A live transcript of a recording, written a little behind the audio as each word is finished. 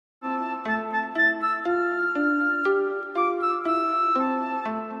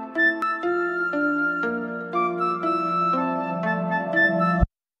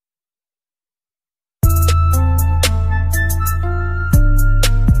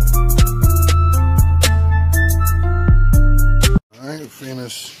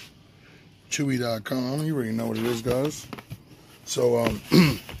famous Chewy.com. You already know what it is, guys. So,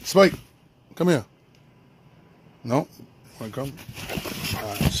 Spike, come here. No? Want to come?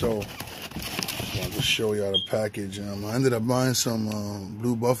 Alright, so I'll just show y'all the package. I ended up buying some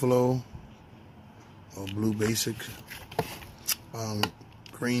Blue Buffalo or Blue Basic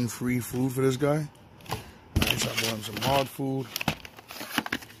grain-free food for this guy. So I bought him some hard food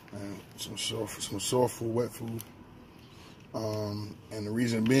and some soft food, wet food. And the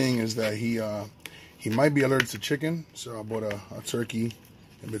reason being is that he might be allergic to chicken, so I bought a turkey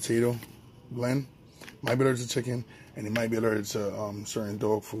and potato blend. Might be allergic to chicken, and he might be allergic to certain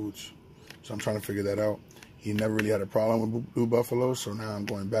dog foods. So I'm trying to figure that out. He never really had a problem with Blue Buffalo, so now I'm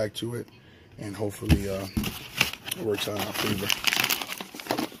going back to it, and hopefully it works out in our favor.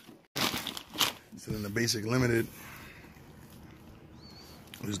 So then the basic limited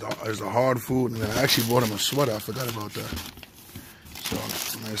is the hard food, and then I actually bought him a sweater. I forgot about that. So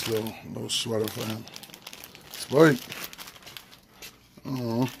nice little sweater for him. Spike,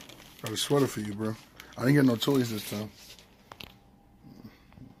 oh, got a sweater for you, bro. I didn't get no toys this time.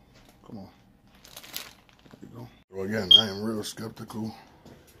 Come on. There you go. So again, I am real skeptical.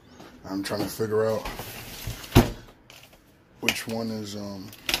 I'm trying to figure out which one is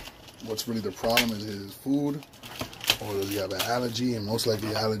what's really the problem. Is it his food, or does he have an allergy? And most likely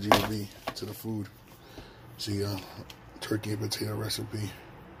the allergy will be to the food. See, turkey and potato recipe.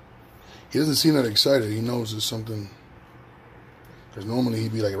 He doesn't seem that excited. He knows there's something, because normally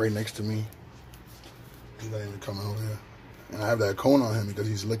he'd be like right next to me. He's not even coming over here. And I have that cone on him because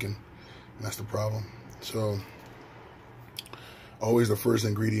he's licking, and that's the problem. So always the first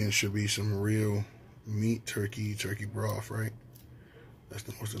ingredient should be some real meat, turkey broth, right? That's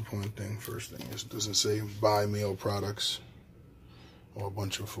the most important thing. First thing, it doesn't say buy meal products or a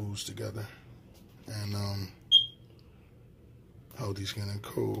bunch of foods together. And healthy skin and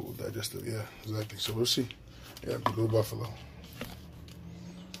cold, digestive, yeah, exactly. So we'll see. Yeah, Blue Buffalo.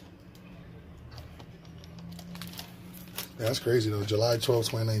 Yeah, that's crazy though. July 12th,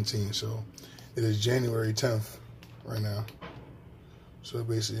 2019. So it is January 10th right now. So it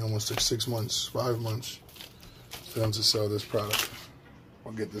basically almost took 6 months, 5 months for them to sell this product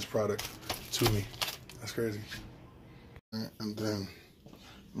or get this product to me. That's crazy. And then,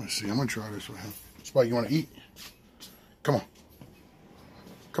 let me see, I'm gonna try this with him. Spike, you wanna eat? Come on.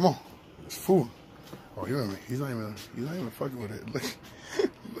 Come on. It's food. Oh, hear me. He's not even fucking with it. Look,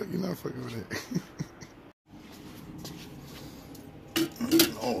 he's not fucking with it.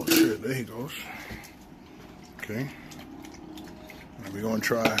 Oh shit, there he goes. Okay. And we're gonna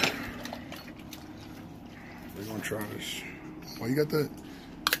try this. Oh, you got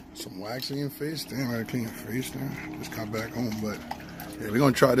some wax in your face? Damn, I gotta clean your face now. Just got back home, but yeah, we're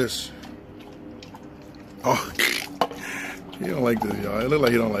gonna try this. Oh, he don't like this, y'all. It look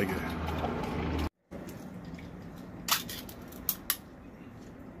like he don't like it.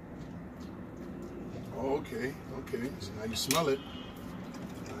 Oh, okay. So now you smell it.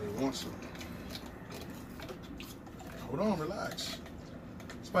 Now you want some. Hold on, relax.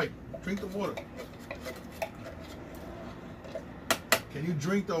 Spike, drink the water. Can you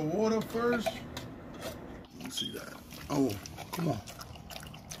drink the water first? Let's see that. Oh, come on.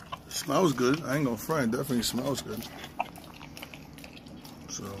 It smells good. I ain't gonna front. It definitely smells good.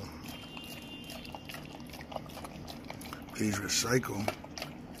 So, please recycle.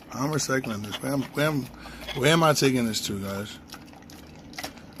 I'm recycling this. Where am I taking this to, guys?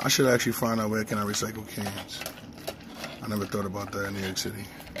 I should actually find out where can I recycle cans. I never thought about that in New York City.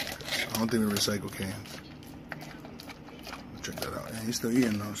 I don't think we recycle cans. Check that out. And he's still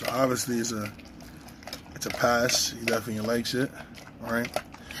eating though. So obviously it's a pass. He definitely likes it. All right.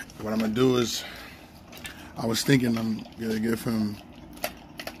 What I'm gonna do is, I was thinking I'm gonna give him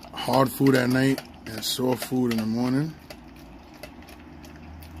hard food at night and soft food in the morning.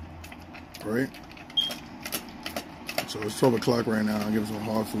 Right? So it's 12 o'clock right now. I'll give him some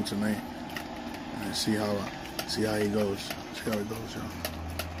hard food tonight and see how he goes. See how it goes, y'all.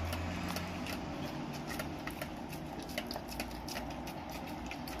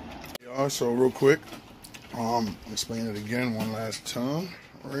 So real quick, explain it again one last time,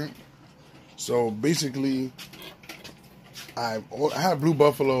 right? So basically, I had Blue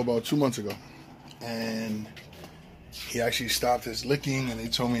Buffalo about 2 months ago, and he actually stopped his licking, and they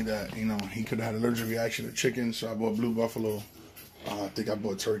told me that, you know, he could have had an allergic reaction to chicken, so I bought Blue Buffalo. I think I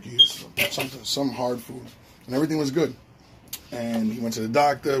bought turkey or some hard food, and everything was good. And he went to the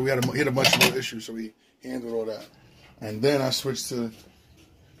doctor. He had a bunch of more issues, so we handled all that. And then I switched to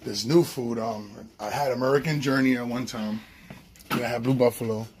this new food. I had American Journey at one time. I had Blue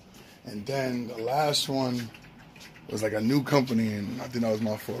Buffalo. And then the last one it was like a new company, and I think that was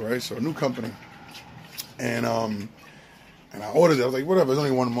my fault, right? So a new company, and I ordered it. I was like, whatever, it's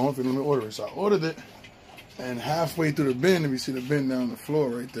only 1 month, let me order it. So I ordered it, and halfway through the bin, if you see the bin down on the floor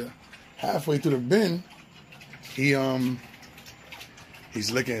right there, halfway through the bin, he's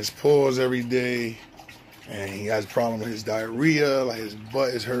licking his paws every day, and he has a problem with his diarrhea, like his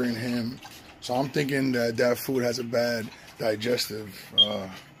butt is hurting him. So I'm thinking that food has a bad digestive,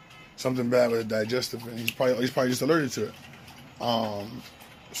 something bad with the digestive, and he's probably just allergic to it.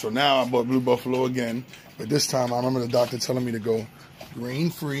 So now I bought Blue Buffalo again, but this time I remember the doctor telling me to go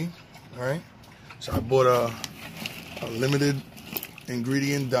grain-free, all right? So I bought a limited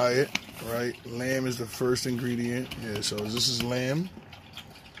ingredient diet, right? Lamb is the first ingredient. Yeah, so this is lamb,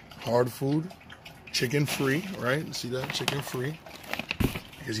 hard food, chicken-free, right? See that? Chicken-free,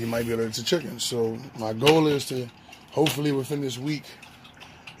 because he might be allergic to chicken. So my goal is to, hopefully within this week,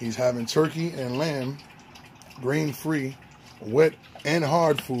 he's having turkey and lamb, grain-free, wet and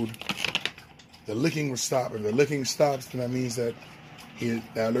hard food. The licking will stop. If the licking stops, then that means that the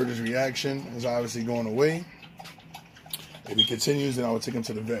allergic reaction is obviously going away. If he continues, then I will take him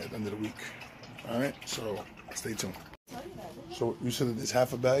to the vet at the end of the week. All right, so stay tuned. So you said that there's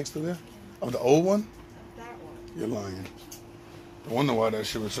half a bag still there? Of the old one? That one. You're lying. I wonder why that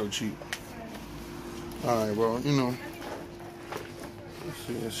shit was so cheap. All right, well, you know.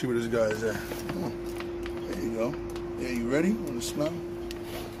 Let's see where this guy is at. There you go. Yeah, you ready? Want to smell?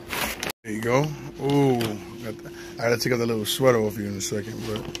 There you go. Ooh, I gotta take out the little sweater off you in a second,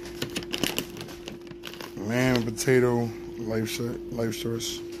 but lamb and potato, life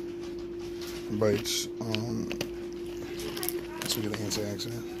source bites. Let's get an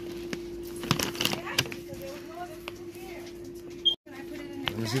antioxidant.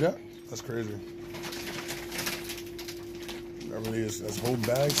 Let me see that. That's crazy. That really is. That's whole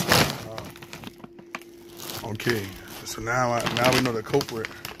bag stuff. Okay, so now we know the culprit.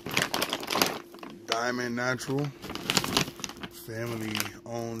 Diamond Natural, family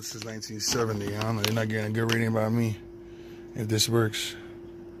owned since 1970. I don't know, they're not getting a good rating by me if this works.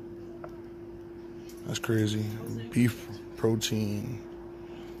 That's crazy. Beef protein.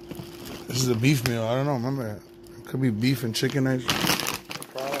 This is a beef meal. I don't know. Remember, it could be beef and chicken.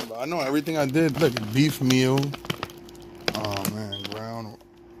 But I know everything I did. Look, beef meal. Oh man, ground.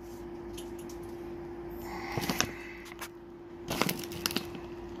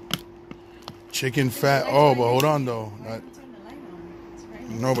 Chicken fat. Oh, but hold on though.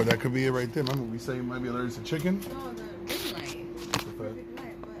 No, but that could be it right there. Remember, we say you might be allergic to chicken. No, the ring light. Perfect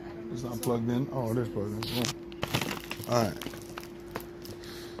light, but I don't know. It's not plugged in. Oh, it is plugged in. Oh. All right.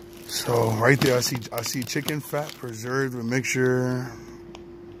 So right there, I see chicken fat preserved with mixture.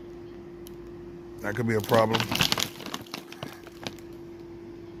 That could be a problem.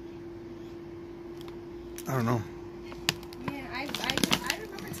 I don't know. Yeah, I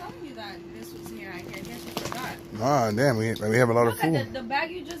remember telling you that this was here. I guess you forgot. Ah, damn, we have a lot of food. The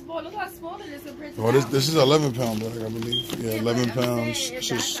bag you just bought, look how small it is compared to well, this is 11 pound bag, I believe. Yeah, 11 pounds.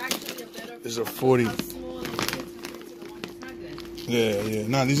 This is a 40. How small it is compared to the one that's not good. Yeah.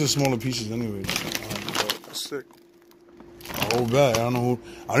 Nah, these are smaller pieces anyway. That's sick. A whole bag. I don't know who.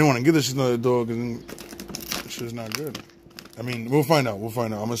 I didn't want to give this to another dog because this shit's not good. I mean, we'll find out. I'm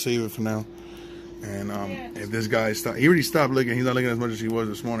gonna save it for now. And if this guy he already stopped licking. He's not licking as much as he was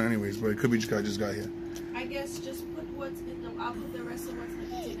this morning, anyways. But it could be this guy just got here. I guess just put what's in the. I'll put the rest of what's in the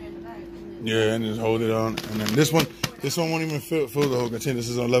container in the bag. Yeah, and just hold it on. And then this one won't even fill the whole container. This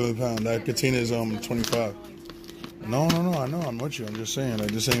is an 11 pound. That container is 25. No. I know. I'm with you. I'm just saying.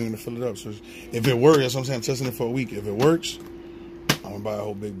 Like, this ain't gonna fill it up. So if it works, that's what I'm saying. I'm testing it for a week. If it works, I'm gonna buy a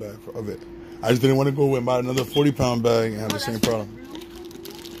whole big bag of it. I just didn't want to go and buy another 40 pound bag and have the same problem.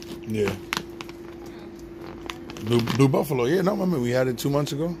 Yeah. Blue Buffalo. Yeah, no, remember we had it 2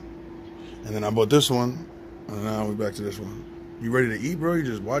 months ago, and then I bought this one, and now we're back to this one. You ready to eat, bro? You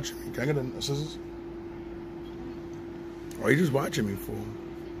just watching me? Can I get the scissors? Or are you just watching me for?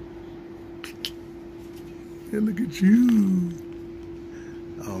 Yeah, look at you.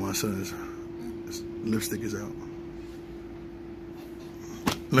 Oh, my son his lipstick is out.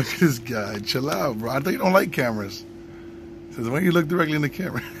 Look at this guy. Chill out, bro. I think you don't like cameras. Says, why don't you look directly in the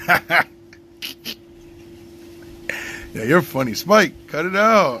camera? Yeah, you're funny. Spike, cut it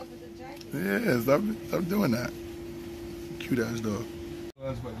out. Yeah, stop doing that. Cute ass dog.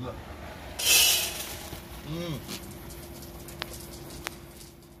 Look.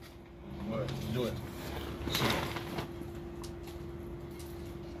 What? Do it.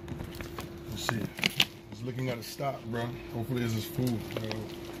 Let's see. It's looking at a stop, bro. Hopefully this is food.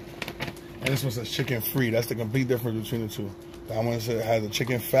 And this one says chicken free. That's the complete difference between the two. That one says it has a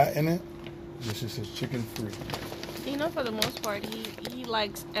chicken fat in it. This just says chicken free. You know, for the most part, he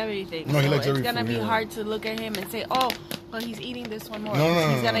likes everything. No, he likes it's everything. It's gonna be hard to look at him and say, "Oh, well, he's eating this one more." No,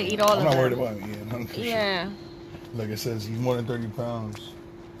 he's gonna eat all of it. I'm not worried about it. Yeah. Sure. Like it says, he's more than 30 pounds.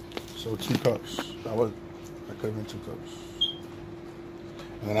 So 2 cups. I could have been 2 cups.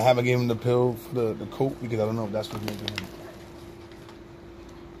 And then I haven't given him the pill for the coat because I don't know if that's what's making him.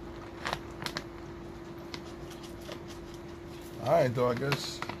 Alright, though, I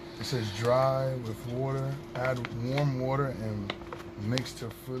guess it says dry with water, add warm water, and mix to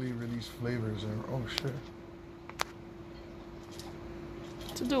fully release flavors. And oh shit.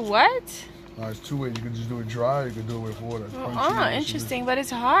 To do what? There's 2 ways. You could just do it dry, or you could do it with water. Interesting, but it's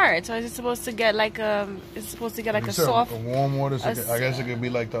hard. So is it supposed to get like a soft, a warm water? So I guess it could be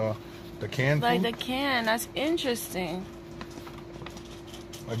like the canned like food? the can. That's interesting.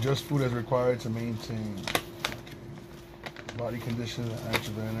 Adjust food as required to maintain body condition and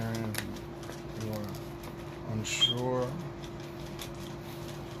active veterinarian. If you are unsure.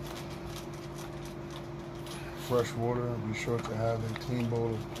 Fresh water. Be sure to have a clean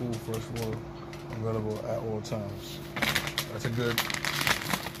bowl of cool fresh water available at all times. That's a good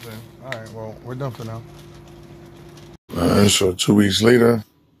thing. All right, well, we're done for now. So 2 weeks later,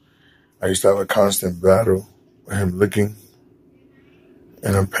 I used to have a constant battle with him licking,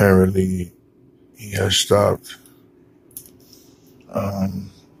 and apparently he has stopped.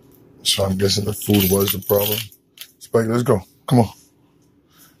 So I'm guessing the food was the problem. Spike, let's go. Come on.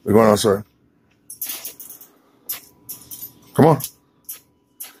 We're going outside. Come on.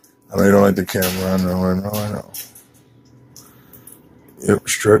 I know you don't like the camera. I know. Yep,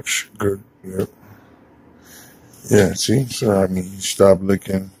 stretch. Good. Yep. Yeah, see? So, I mean, you stop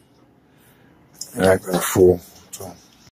licking and acting a fool. So.